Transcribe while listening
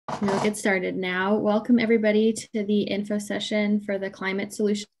We'll get started now. Welcome everybody to the info session for the Climate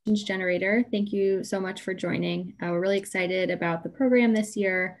Solutions Generator. Thank you so much for joining. We're really excited about the program this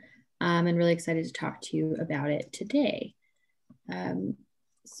year and really excited to talk to you about it today.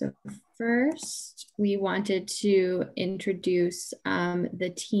 So first, we wanted to introduce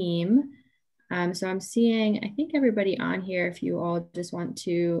the team. So I'm seeing, I think everybody on here, if you all just want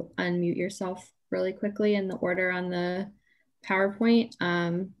to unmute yourself really quickly in the order on the PowerPoint.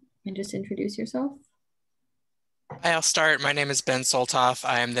 And just introduce yourself. Hi, I'll start. My name is Ben Soltoff.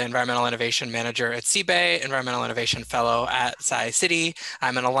 I am the Environmental Innovation Manager at CBEY, Environmental Innovation Fellow at Tsai CITY.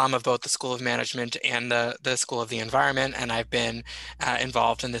 I'm an alum of both the School of Management and the School of the Environment, and I've been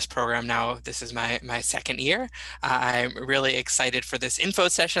involved in this program now. This is my second year. I'm really excited for this info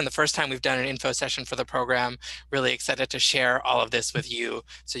session. The first time we've done an info session for the program. Really excited to share all of this with you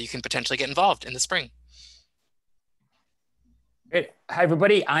so you can potentially get involved in the spring. Great. Hi,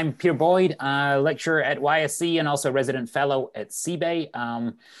 everybody. I'm Peter Boyd, lecturer at YSC and also resident fellow at CBEY.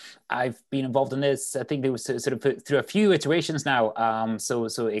 I've been involved in this, I think it was sort of through a few iterations now.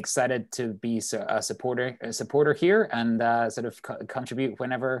 So excited to be a supporter here and sort of contribute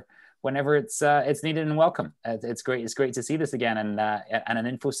whenever it's needed and welcome. It's great to see this again and an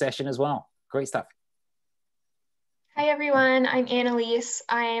info session as well. Great stuff. Hi everyone, I'm Annalise.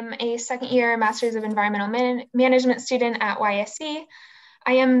 I'm a second-year Master's of Environmental Management student at YSC.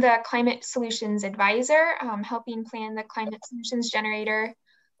 I am the Climate Solutions Advisor, helping plan the Climate Solutions Generator.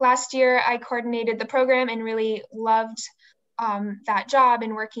 Last year, I coordinated the program and really loved that job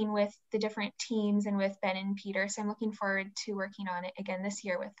and working with the different teams and with Ben and Peter. So I'm looking forward to working on it again this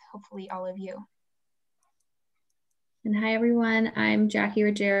year with hopefully all of you. And hi everyone, I'm Jackie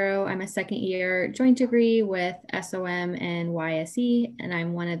Ruggiero. I'm a second year joint degree with SOM and YSE, and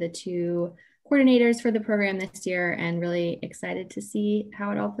I'm one of the two coordinators for the program this year and really excited to see how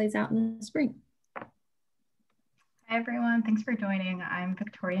it all plays out in the spring. Hi everyone, thanks for joining. I'm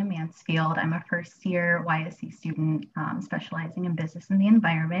Victoria Mansfield. I'm a first year YSE student specializing in business and the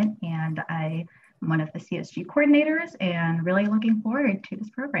environment, and I am one of the CSG coordinators and really looking forward to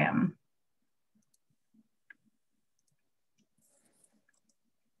this program.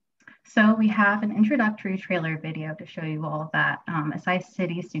 So we have an introductory trailer video to show you all that a Tsai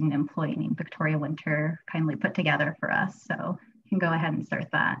City student employee named Victoria Winter kindly put together for us. So you can go ahead and start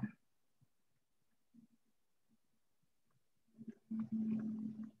that.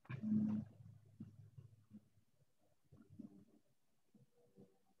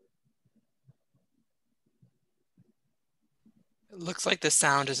 It looks like the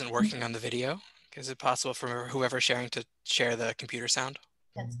sound isn't working on the video. Is it possible for whoever's sharing to share the computer sound?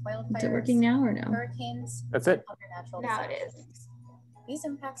 Is it working now or no? Hurricanes. That's it. Other natural Now it is. These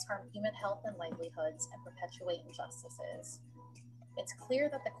impacts harm human health and livelihoods and perpetuate injustices. It's clear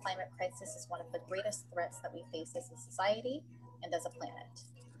that the climate crisis is one of the greatest threats that we face as a society and as a planet.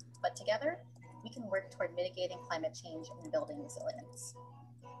 But together, we can work toward mitigating climate change and building resilience.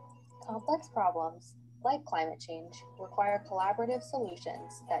 Complex problems, like climate change, require collaborative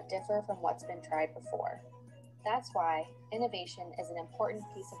solutions that differ from what's been tried before. That's why innovation is an important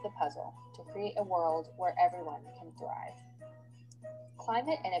piece of the puzzle to create a world where everyone can thrive.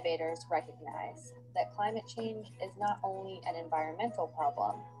 Climate innovators recognize that climate change is not only an environmental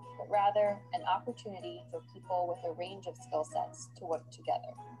problem, but rather an opportunity for people with a range of skill sets to work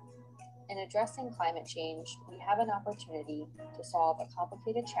together. In addressing climate change, we have an opportunity to solve a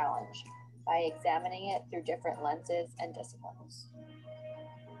complicated challenge by examining it through different lenses and disciplines.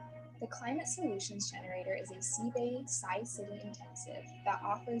 The Climate Solutions Generator is a CBEY Tsai CITY Intensive that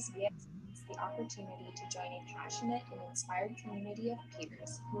offers Yale students the opportunity to join a passionate and inspired community of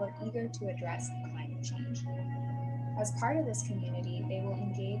peers who are eager to address climate change. As part of this community, they will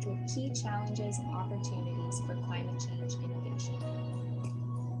engage with key challenges and opportunities for climate change innovation.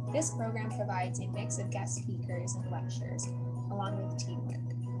 This program provides a mix of guest speakers and lectures, along with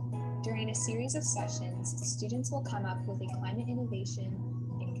teamwork. During a series of sessions, students will come up with a climate innovation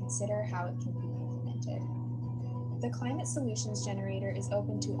and consider how it can be implemented. The Climate Solutions Generator is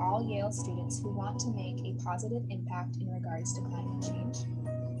open to all Yale students who want to make a positive impact in regards to climate change.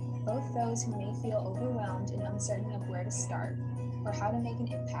 Both those who may feel overwhelmed and uncertain of where to start or how to make an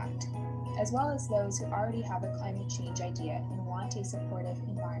impact, as well as those who already have a climate change idea and want a supportive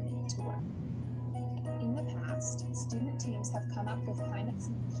environment to work. In the past, student teams have come up with climate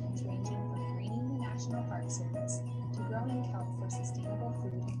solutions ranging from greening the National Park Service to growing kelp for sustainable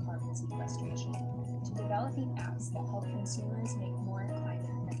food and carbon sequestration, to developing apps that help consumers make more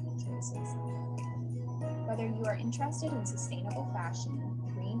climate-friendly choices. Whether you are interested in sustainable fashion,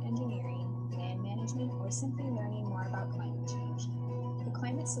 green engineering, land management, or simply learning more about climate change, the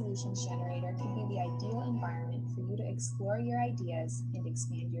Climate Climate Solutions Generator can be the ideal environment for you to explore your ideas and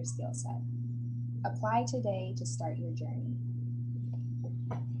expand your skill set. Apply today to start your journey.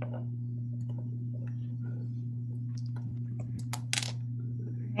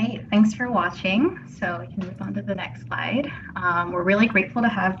 Great, thanks for watching. So we can move on to the next slide. We're really grateful to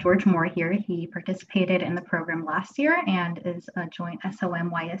have George Moore here. He participated in the program last year and is a joint SOM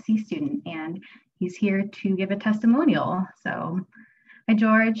YSC student, and he's here to give a testimonial. So, hi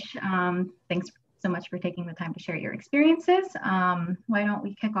George, thanks so much for taking the time to share your experiences. Why don't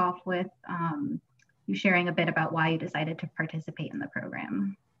we kick off with you sharing a bit about why you decided to participate in the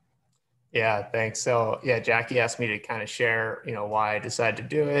program? Yeah, thanks. So yeah, Jackie asked me to kind of share, why I decided to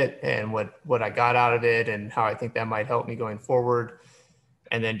do it and what I got out of it and how I think that might help me going forward,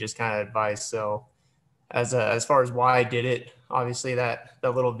 and then just kind of advice. So as far as why I did it, obviously that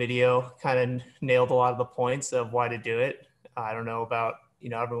little video kind of nailed a lot of the points of why to do it. I don't know about,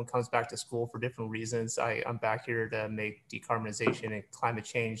 everyone comes back to school for different reasons. I'm back here to make decarbonization and climate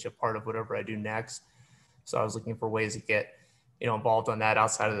change a part of whatever I do next. So I was looking for ways to get involved on that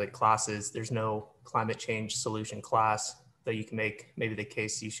outside of the classes. There's no climate change solution class that you can make maybe the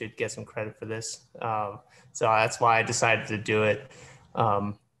case you should get some credit for this. So that's why I decided to do it.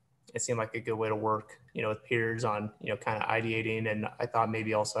 It seemed like a good way to work, with peers on, kind of ideating. And I thought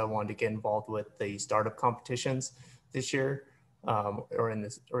maybe also I wanted to get involved with the startup competitions this year, or in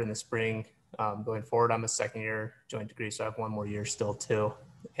the spring. Going forward, I'm a second year joint degree, so I have one more year still too.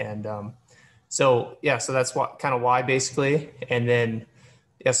 And so that's kind of why basically. And then,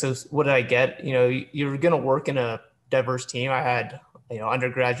 so what did I get? You're going to work in a diverse team. I had,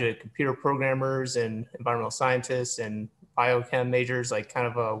 undergraduate computer programmers and environmental scientists and biochem majors, like kind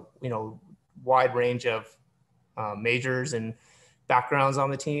of a, wide range of majors and backgrounds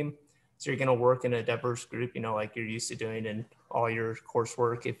on the team. So you're going to work in a diverse group, like you're used to doing in all your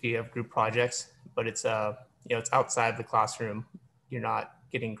coursework if you have group projects, but it's, it's outside the classroom. You're not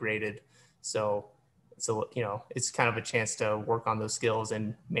getting graded. So it's kind of a chance to work on those skills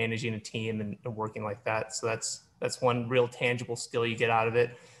and managing a team and working like that. So that's one real tangible skill you get out of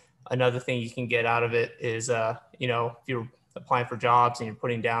it. Another thing you can get out of it is, if you're applying for jobs and you're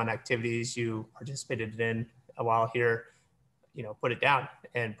putting down activities you participated in a while here, put it down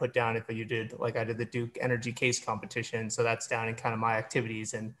and put down if you did, like I did the Duke Energy Case competition. So that's down in kind of my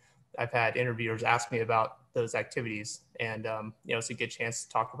activities. And I've had interviewers ask me about those activities, and it's a good chance to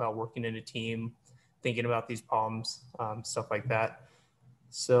talk about working in a team, thinking about these problems, stuff like that.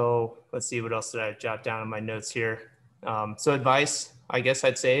 So let's see, what else did I jot down in my notes here? So advice, I guess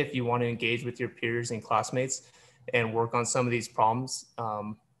I'd say, if you want to engage with your peers and classmates and work on some of these problems,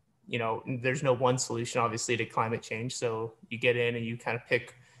 there's no one solution obviously to climate change. So you get in and you kind of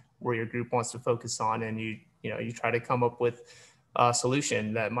pick where your group wants to focus on, and you try to come up with a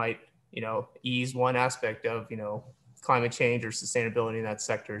solution that might, ease one aspect of, climate change or sustainability in that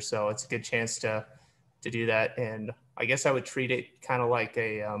sector. So it's a good chance to do that. And I guess I would treat it kind of like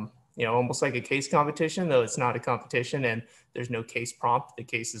a, almost like a case competition, though it's not a competition and there's no case prompt. The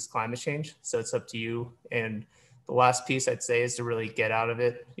case is climate change. So it's up to you. And the last piece I'd say is to really get out of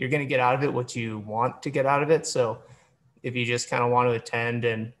it. You're going to get out of it what you want to get out of it. So if you just kind of want to attend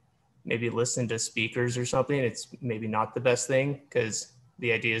and maybe listen to speakers or something, it's maybe not the best thing, because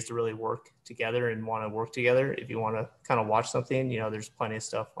the idea is to really work together and want to work together. If you want to kind of watch something, there's plenty of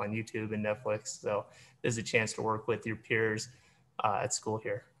stuff on YouTube and Netflix. So there's a chance to work with your peers at school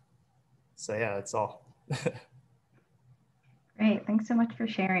here. So yeah, that's all. Great, thanks so much for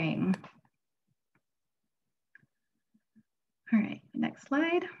sharing. All right, next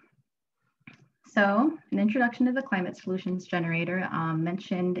slide. So an introduction to the Climate Solutions Generator,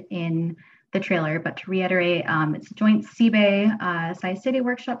 mentioned in the trailer, but to reiterate, it's a joint CBEY Tsai City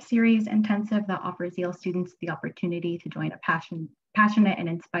Workshop Series intensive that offers Yale students the opportunity to join a passionate and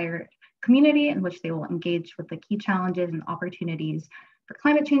inspired community in which they will engage with the key challenges and opportunities for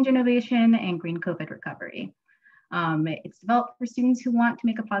climate change innovation and green COVID recovery. It's developed for students who want to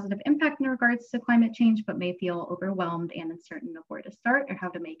make a positive impact in regards to climate change, but may feel overwhelmed and uncertain of where to start or how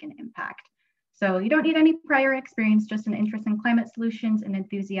to make an impact. So you don't need any prior experience, just an interest in climate solutions and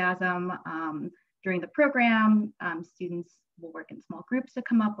enthusiasm. During the program, students will work in small groups to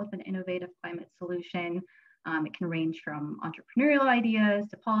come up with an innovative climate solution. It can range from entrepreneurial ideas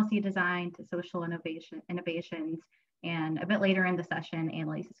to policy design to social innovations. And a bit later in the session,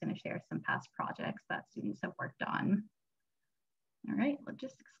 Annalise is going to share some past projects that students have worked on. All right,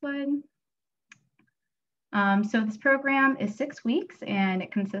 logistics slide. So this program is 6 weeks and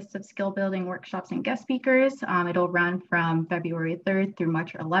it consists of skill building workshops and guest speakers. It'll run from February 3rd through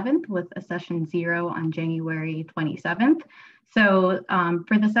March 11th with a session 0 on January 27th. So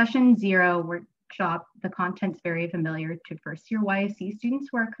for the session 0 workshop, the content's very familiar to first year YSC students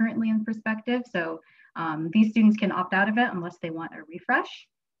who are currently in perspective. So these students can opt out of it unless they want a refresh.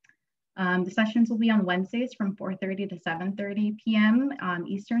 The sessions will be on Wednesdays from 4:30 to 7:30 p.m.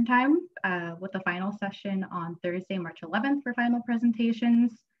 Eastern time, with the final session on Thursday, March 11th for final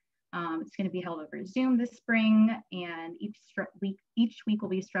presentations. It's going to be held over Zoom this spring, and each week will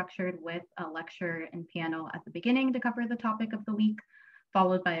be structured with a lecture and panel at the beginning to cover the topic of the week,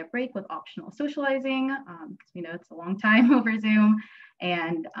 followed by a break with optional socializing, because we know it's a long time over Zoom,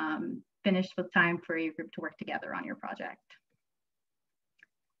 and finished with time for your group to work together on your project.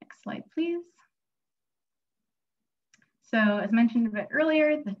 Next slide, please. So as mentioned a bit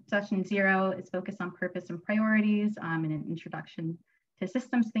earlier, the session 0 is focused on purpose and priorities and an introduction to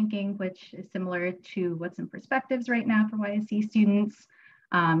systems thinking, which is similar to what's in perspectives right now for YSC students.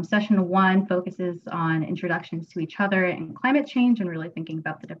 Session 1 focuses on introductions to each other and climate change and really thinking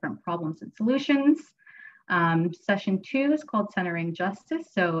about the different problems and solutions. Session 2 is called Centering Justice.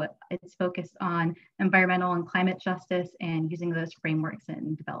 So it's focused on environmental and climate justice and using those frameworks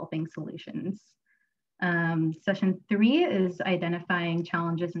in developing solutions. Session 3 is identifying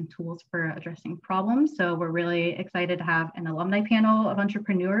challenges and tools for addressing problems. So we're really excited to have an alumni panel of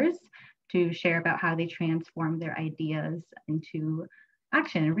entrepreneurs to share about how they transform their ideas into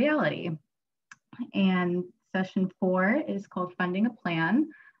action and reality. And session 4 is called Funding a Plan.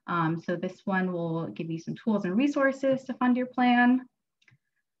 So this one will give you some tools and resources to fund your plan.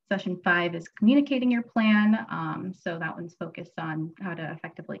 Session 5 is communicating your plan. So that one's focused on how to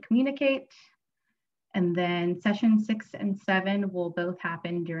effectively communicate. And then session 6 and 7 will both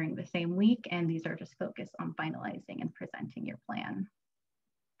happen during the same week. And these are just focused on finalizing and presenting your plan.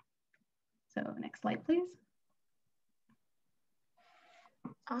 So next slide, please.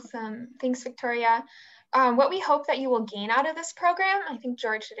 Awesome. Thanks, Victoria. What we hope that you will gain out of this program, I think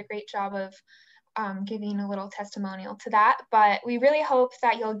George did a great job of giving a little testimonial to that, but we really hope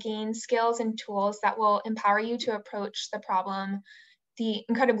that you'll gain skills and tools that will empower you to approach the problem, the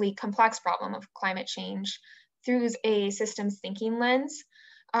incredibly complex problem of climate change, through a systems thinking lens.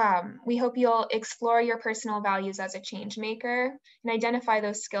 We hope you'll explore your personal values as a change maker and identify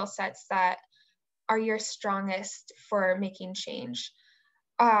those skill sets that are your strongest for making change.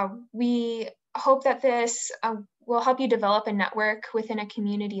 We hope that this will help you develop a network within a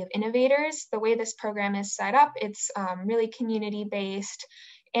community of innovators. The way this program is set up, it's really community-based,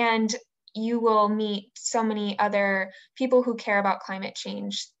 and you will meet so many other people who care about climate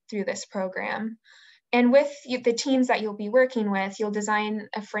change through this program. And with the teams that you'll be working with, you'll design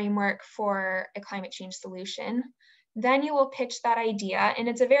a framework for a climate change solution. Then you will pitch that idea, and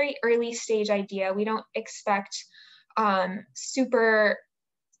it's a very early stage idea. We don't expect super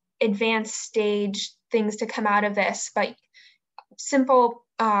advanced stage things to come out of this, but simple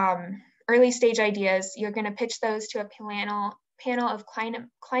early stage ideas. You're going to pitch those to a panel of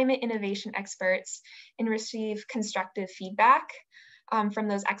climate innovation experts and receive constructive feedback from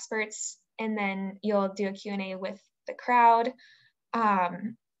those experts. And then you'll do a Q&A with the crowd.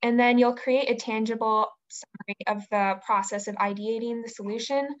 And then you'll create a tangible summary of the process of ideating the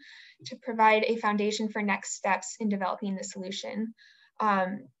solution to provide a foundation for next steps in developing the solution.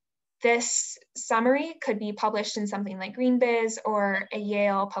 This summary could be published in something like GreenBiz or a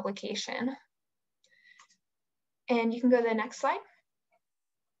Yale publication. And you can go to the next slide.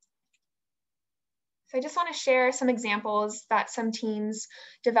 So I just want to share some examples that some teams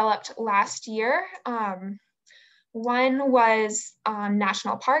developed last year. One was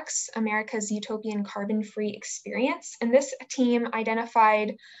National Parks, America's Utopian Carbon-Free Experience. And this team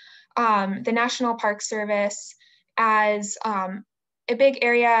identified the National Park Service as a big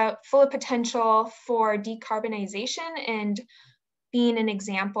area full of potential for decarbonization and being an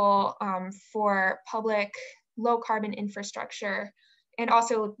example for public low carbon infrastructure, and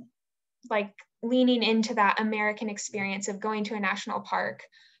also like leaning into that American experience of going to a national park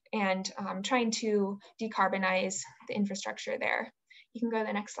and trying to decarbonize the infrastructure there. You can go to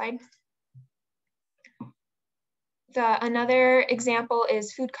the next slide. Another example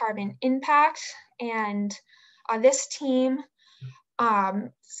is food carbon impact, and this team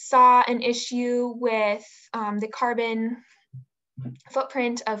saw an issue with the carbon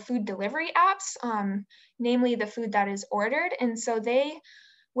footprint of food delivery apps, namely the food that is ordered. And so they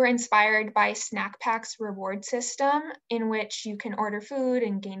were inspired by SnackPack's reward system, in which you can order food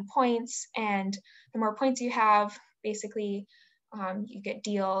and gain points. And the more points you have, basically, you get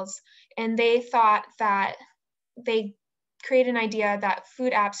deals. And they thought that they create an idea that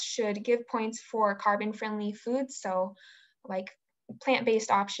food apps should give points for carbon-friendly foods, so like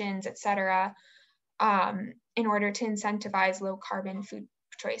plant-based options, etc., in order to incentivize low-carbon food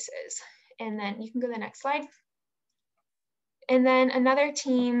choices. And then you can go to the next slide. And then another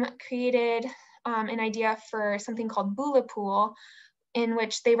team created an idea for something called Bula Pool, in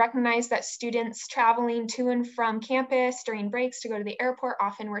which they recognized that students traveling to and from campus during breaks to go to the airport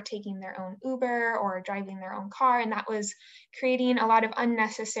often were taking their own Uber or driving their own car, and that was creating a lot of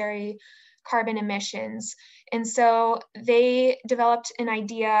unnecessary carbon emissions. And so they developed an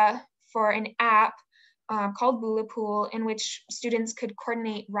idea for an app called Bula Pool, in which students could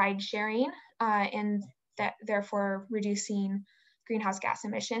coordinate ride sharing and that therefore reducing greenhouse gas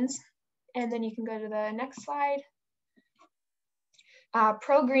emissions. And then you can go to the next slide.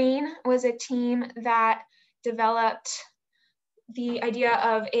 Pro Green was a team that developed the idea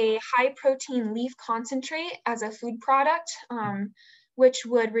of a high protein leaf concentrate as a food product, which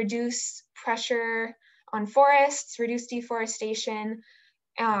would reduce pressure on forests, reduce deforestation,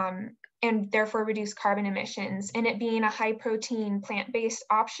 and therefore reduce carbon emissions. And it being a high protein plant-based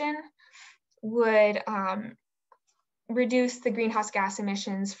option would reduce the greenhouse gas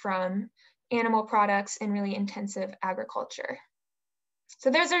emissions from animal products and really intensive agriculture. So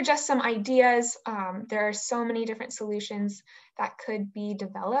those are just some ideas. There are so many different solutions that could be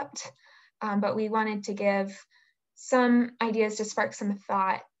developed, but we wanted to give some ideas to spark some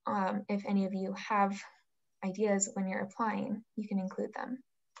thought. If any of you have ideas when you're applying, you can include them.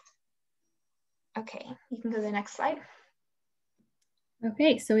 Okay, you can go to the next slide.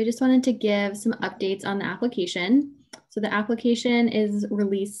 Okay, so we just wanted to give some updates on the application. So the application is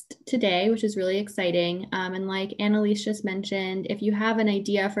released today, which is really exciting. And like Annalise just mentioned, if you have an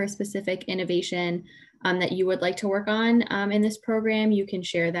idea for a specific innovation that you would like to work on in this program, you can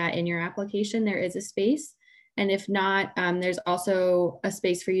share that in your application. There is a space. And if not, there's also a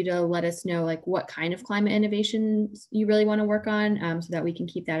space for you to let us know like what kind of climate innovations you really want to work on so that we can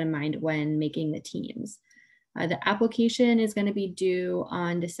keep that in mind when making the teams. The application is going to be due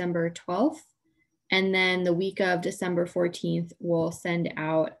on December 12th. And then the week of December 14th, we'll send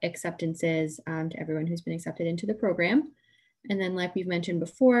out acceptances to everyone who's been accepted into the program. And then like we've mentioned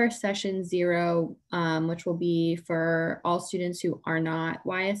before, session 0, which will be for all students who are not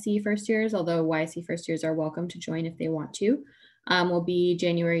YSC first years, although YSC first years are welcome to join if they want to, will be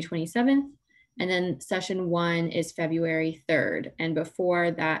January 27th. And then session 1 is February 3rd. And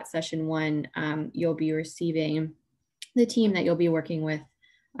before that session 1, you'll be receiving the team that you'll be working with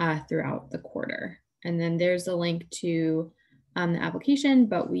throughout the quarter. And then there's a link to the application,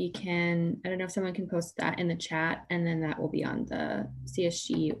 but we can, I don't know if someone can post that in the chat, and then that will be on the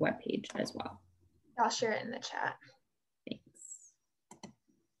CSG webpage as well. I'll share it in the chat. Thanks.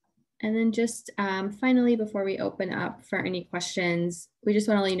 And then just finally, before we open up for any questions, we just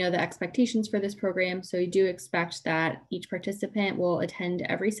want to let you know the expectations for this program. So we do expect that each participant will attend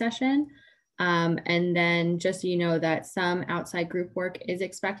every session. And then just so you know that some outside group work is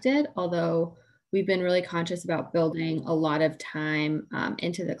expected, although we've been really conscious about building a lot of time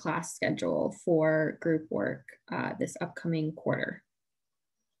into the class schedule for group work this upcoming quarter.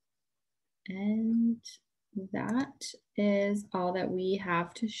 And that is all that we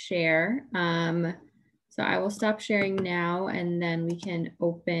have to share. So I will stop sharing now, and then we can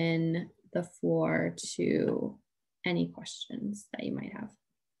open the floor to any questions that you might have.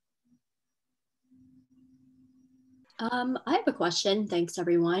 I have a question. Thanks,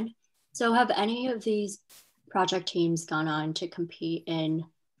 everyone. So have any of these project teams gone on to compete in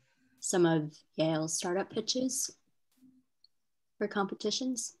some of Yale's startup pitches or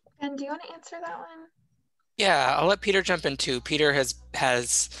competitions? And do you want to answer that one? Yeah, I'll let Peter jump in too. Peter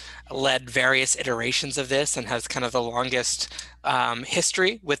has led various iterations of this and has kind of the longest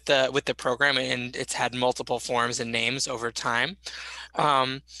history with the program, and it's had multiple forms and names over time.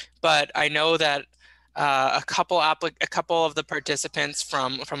 But I know that a couple of the participants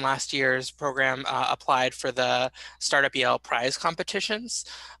from last year's program applied for the Startup Yale prize competitions.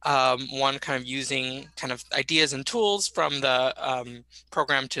 One kind of using kind of ideas and tools from the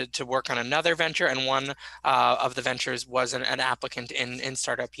program to work on another venture, and one of the ventures was an applicant in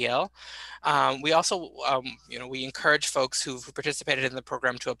Startup Yale. We also, we encourage folks who participated in the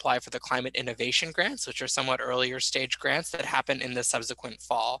program to apply for the climate innovation grants, which are somewhat earlier stage grants that happen in the subsequent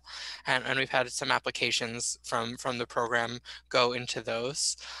fall. And we've had some applications from the program go into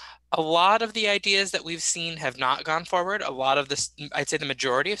those. A lot of the ideas that we've seen have not gone forward. A lot of this, I'd say the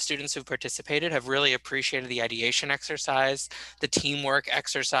majority of students who've participated have really appreciated the ideation exercise, the teamwork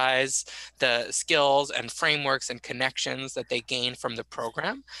exercise, the skills and frameworks and connections that they gain from the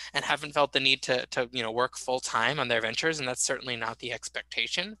program, and haven't felt the need to work full time on their ventures. And that's certainly not the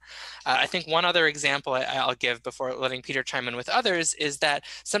expectation. I think one other example I'll give before letting Peter chime in with others is that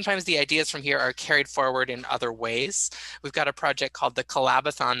sometimes the ideas from here are carried forward in other ways. We've got a project called the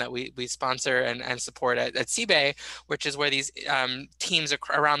Collabathon that we sponsor and support at CBEY, which is where these teams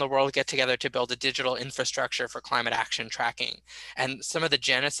around the world get together to build a digital infrastructure for climate action tracking. And some of the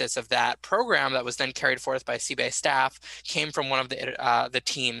genesis of that program that was then carried forth by CBEY staff came from one of the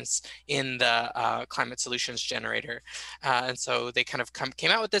teams in the Climate Solutions Generator. And so they kind of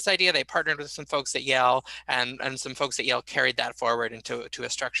came out with this idea. They partnered with some folks at Yale, and some folks at Yale carried that forward into a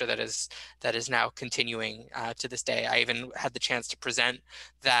structure that is now continuing to this day. I even had the chance to present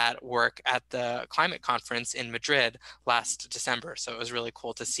that work at the climate conference in Madrid last December. So it was really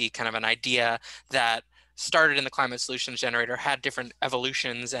cool to see kind of an idea that started in the Climate Solutions Generator, had different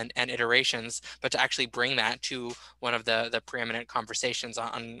evolutions and iterations, but to actually bring that to one of the preeminent conversations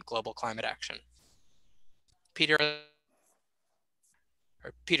on global climate action. Peter,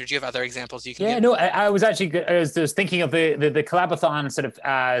 do you have other examples you can give? No, I was just thinking of the Collabathon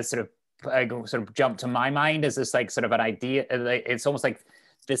sort of jumped to my mind as this like sort of an idea. It's almost like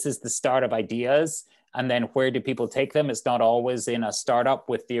this is the start of ideas, and then where do people take them? It's not always in a startup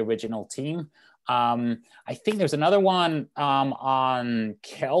with the original team. I think there's another one on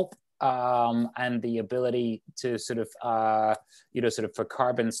kelp and the ability to sort of for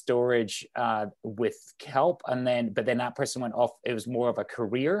carbon storage with kelp, but then that person went off. It was more of a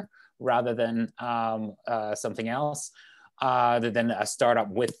career rather than something else. Than a startup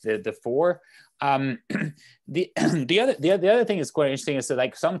with the four. The other thing that's quite interesting is that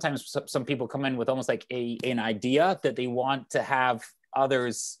like sometimes some people come in with almost like an idea that they want to have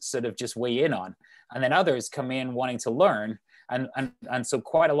others sort of just weigh in on, and then others come in wanting to learn. And so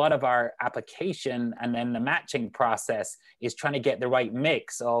quite a lot of our application and then the matching process is trying to get the right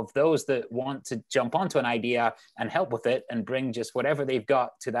mix of those that want to jump onto an idea and help with it and bring just whatever they've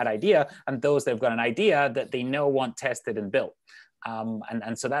got to that idea, and those that have got an idea that they know want tested and built.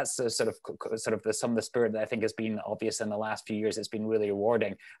 And so that's some of the spirit that I think has been obvious in the last few years. It's been really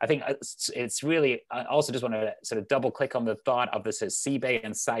rewarding. I think it's really, I also just want to sort of double click on the thought of this as CBEY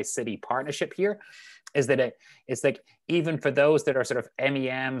and Tsai City partnership here, is that it's like, even for those that are sort of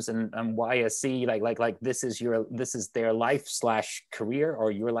MEMs and YSC, like this is their life / career, or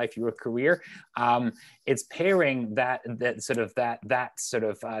your life, your career. It's pairing that sort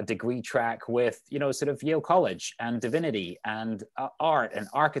of degree track with, sort of Yale College and divinity and art and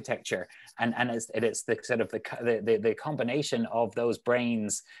architecture. And it's the sort of the combination of those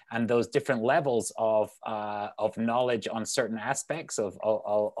brains and those different levels of knowledge on certain aspects of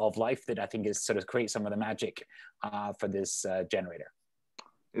life that I think is sort of create some of the magic for this generator.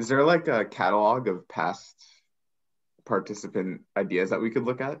 Is there like a catalog of past participant ideas that we could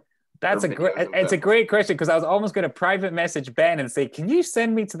look at? It's a great question, because I was almost going to private message Ben and say, can you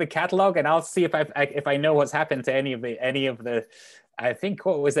send me to the catalog, and I'll see if I know what's happened to any of the I think,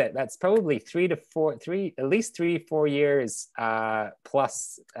 what was it? That's probably at least 3-4 years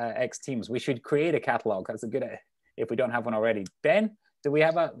plus X teams. We should create a catalog. That's a good, if we don't have one already. Ben, do we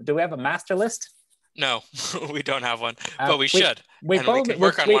have a master list? No, we don't have one, but we should. We could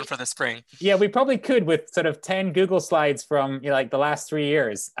work on one for the spring. Yeah, we probably could, with sort of 10 Google slides from like the last 3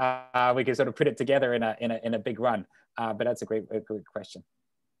 years. We could sort of put it together in a big run. But that's a great question.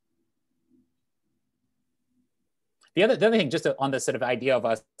 The other thing, just on this sort of idea of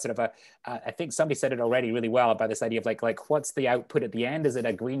a sort of I think somebody said it already really well about this idea of like what's the output at the end? Is it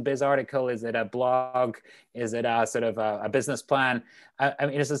a Green Biz article? Is it a blog? Is it a sort of a business plan? I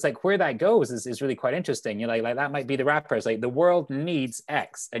mean, it's just like where that goes is really quite interesting. Like that might be the wrappers. Like the world needs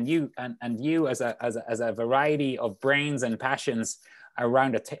X, and you as a variety of brains and passions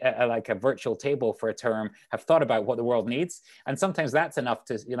around like a virtual table for a term have thought about what the world needs, and sometimes that's enough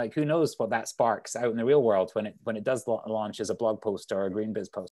to like who knows what that sparks out in the real world when it does launch as a blog post or a Green Biz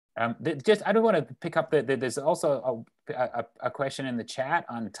post. I don't want to pick up there's also a question in the chat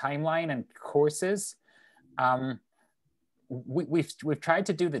on timeline and courses. We've tried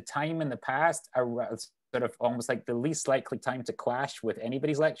to do the time in the past sort of almost like the least likely time to clash with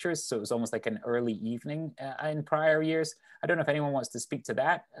anybody's lectures. So it was almost like an early evening in prior years. I don't know if anyone wants to speak to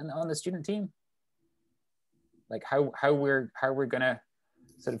that on the student team. Like how we're gonna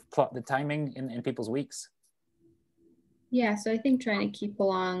sort of plot the timing in people's weeks. Yeah, so I think trying to keep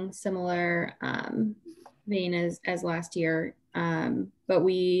along similar vein as last year, but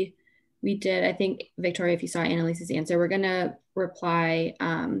we we did, I think, Victoria, if you saw Annalise's answer, we're going to reply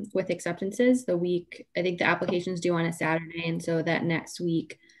with acceptances the week. I think the application's due on a Saturday. And so that next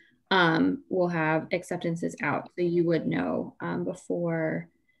week we'll have acceptances out. So you would know before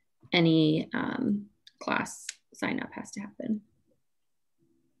any class sign up has to happen.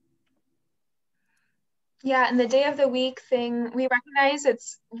 Yeah, and the day of the week thing, we recognize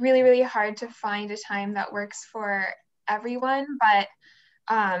it's really, really hard to find a time that works for everyone, but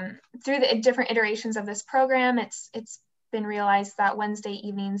through the different iterations of this program, it's been realized that Wednesday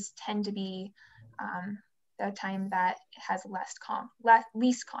evenings tend to be the time that has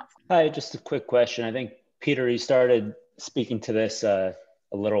least conflict. Hi, just a quick question. I think, Peter, you started speaking to this a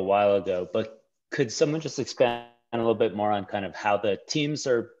little while ago, but could someone just expand a little bit more on kind of how the teams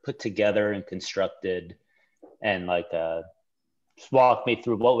are put together and constructed, and like just walk me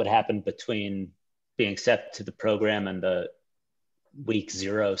through what would happen between being accepted to the program and the week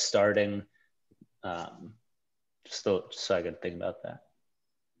 0 starting, just so I can think about that.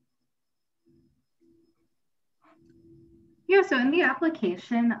 Yeah, so in the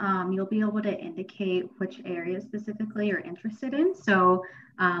application, you'll be able to indicate which areas specifically you're interested in. So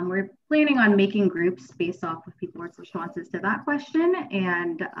we're planning on making groups based off of people's responses to that question,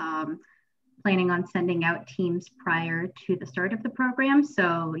 and planning on sending out teams prior to the start of the program,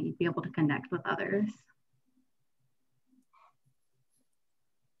 so you'd be able to connect with others.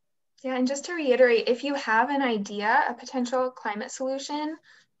 Yeah, and just to reiterate, if you have an idea, a potential climate solution,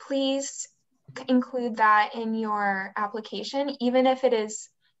 please include that in your application, even if it is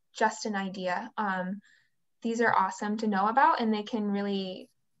just an idea. These are awesome to know about, and they can really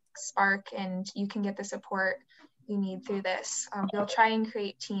spark, and you can get the support you need through this. We'll try and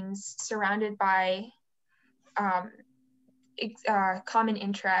create teams surrounded by common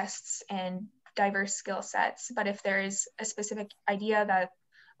interests and diverse skill sets. But if there is a specific idea that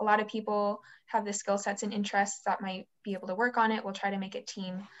a lot of people have the skill sets and interests that might be able to work on it, we'll try to make a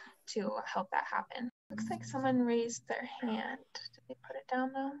team to help that happen. Looks like someone raised their hand. Did they put it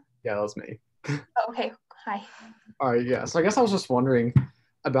down though? Yeah, that was me. Oh, okay, hi. All right, yeah. So I guess I was just wondering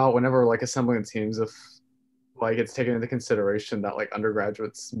about whenever like assembling teams, if like it's taken into consideration that like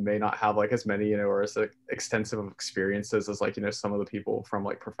undergraduates may not have like as many, or as like, extensive of experiences as like, some of the people from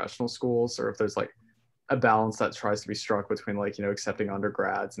like professional schools, or if there's like a balance that tries to be struck between like, accepting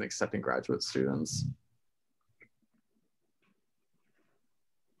undergrads and accepting graduate students.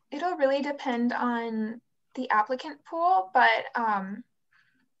 It'll really depend on the applicant pool, but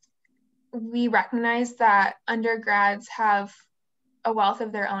we recognize that undergrads have a wealth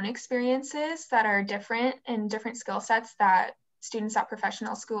of their own experiences that are different, and different skill sets that students at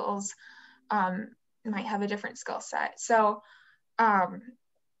professional schools might have a different skill set. So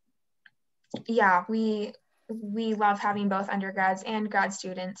yeah, we love having both undergrads and grad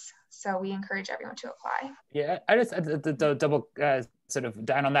students, so we encourage everyone to apply. Yeah, I just double sort of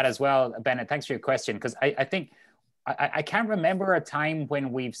down on that as well, Bennett. Thanks for your question, because I think I can't remember a time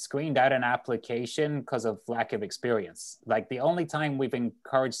when we've screened out an application because of lack of experience. Like the only time we've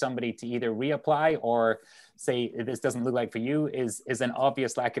encouraged somebody to either reapply or say this doesn't look like for you is an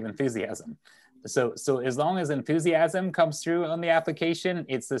obvious lack of enthusiasm. So as long as enthusiasm comes through on the application,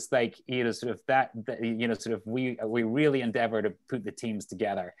 it's just like, sort of that sort of we really endeavor to put the teams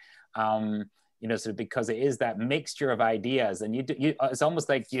together. Sort of because it is that mixture of ideas, and it's almost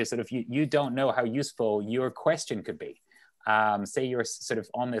like you don't know how useful your question could be. Say you're sort of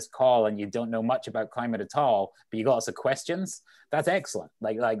on this call and you don't know much about climate at all, but you got lots of questions. That's excellent.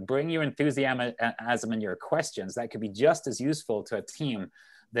 Like bring your enthusiasm and your questions. That could be just as useful to a team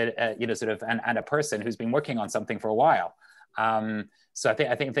that sort of and a person who's been working on something for a while. So I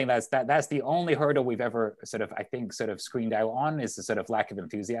think that's the only hurdle we've ever sort of screened out on, is the sort of lack of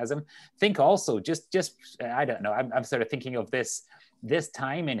enthusiasm. Think also just I don't know, I'm sort of thinking of this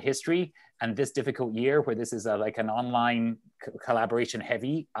time in history and this difficult year where this is like an online collaboration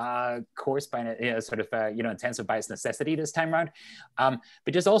heavy course by intensive by its necessity this time around.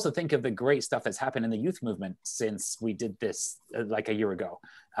 But just also think of the great stuff that's happened in the youth movement since we did this like a year ago.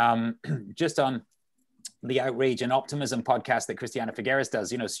 Just on the Outrage and Optimism podcast that Christiana Figueres does,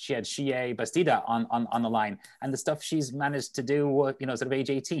 she had Shie Bastida on the line, and the stuff she's managed to do, sort of age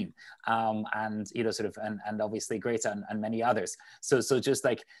 18, and and obviously Greta and many others. So just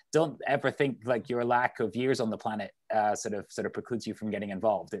like, don't ever think like your lack of years on the planet sort of precludes you from getting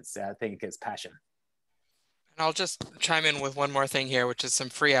involved. I think it's passion. I'll just chime in with one more thing here, which is some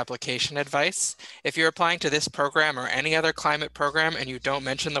free application advice. If you're applying to this program or any other climate program and you don't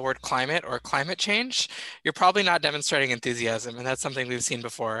mention the word climate or climate change, you're probably not demonstrating enthusiasm. And that's something we've seen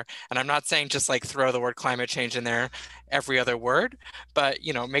before. And I'm not saying just like throw the word climate change in there every other word, but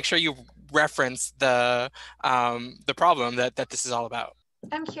make sure you reference the problem that this is all about.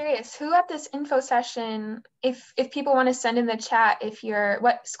 I'm curious, who at this info session, if people want to send in the chat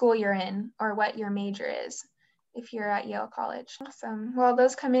what school you're in or what your major is, if you're at Yale College. Awesome. Well,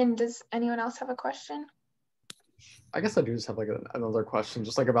 those come in. Does anyone else have a question? I guess I do just have like another question,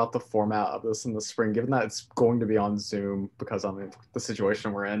 just like about the format of this in the spring, given that it's going to be on Zoom because of the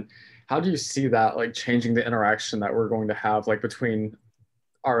situation we're in. How do you see that like changing the interaction that we're going to have like between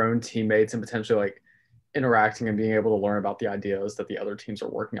our own teammates and potentially like interacting and being able to learn about the ideas that the other teams are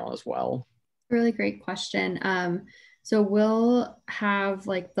working on as well? Really great question. So we'll have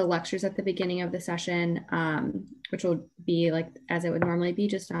like the lectures at the beginning of the session, which will be like as it would normally be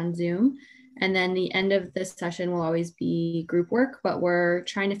just on Zoom. And then the end of this session will always be group work, but we're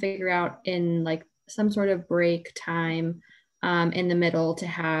trying to figure out in like some sort of break time in the middle to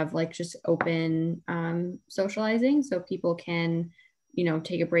have like just open socializing so people can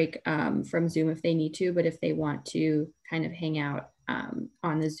take a break from Zoom if they need to, but if they want to kind of hang out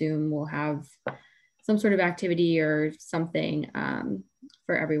on the Zoom, we'll have some sort of activity or something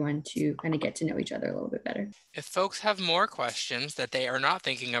for everyone to kind of get to know each other a little bit better. If folks have more questions that they are not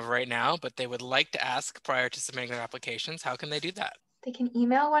thinking of right now, but they would like to ask prior to submitting their applications, how can they do that? They can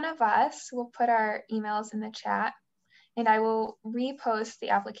email one of us. We'll put our emails in the chat, and I will repost the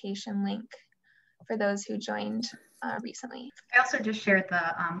application link for those who joined recently. I also just shared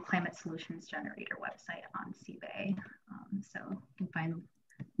the Climate Solutions Generator website on CBEY, so you can find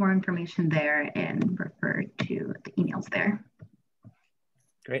more information there and refer to the emails there.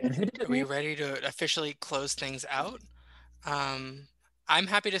 Great. Are we ready to officially close things out? I'm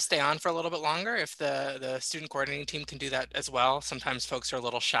happy to stay on for a little bit longer if the student coordinating team can do that as well. Sometimes folks are a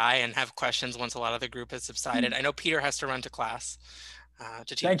little shy and have questions once a lot of the group has subsided. I know Peter has to run to class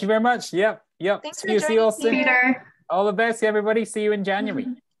to teach. Thank you very much. Yep. Thanks See you all soon. Peter. All the best, everybody. See you in January,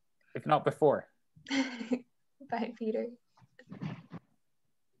 if not before. Bye, Peter.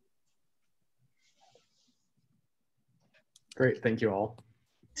 Great. Thank you all.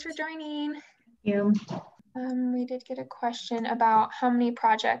 Thanks for joining. Thank you. We did get a question about how many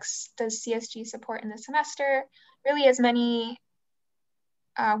projects does CSG support in the semester? Really as many,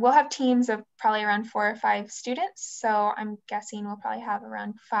 we'll have teams of probably around 4 or 5 students. So I'm guessing we'll probably have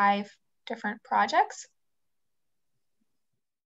around 5 different projects.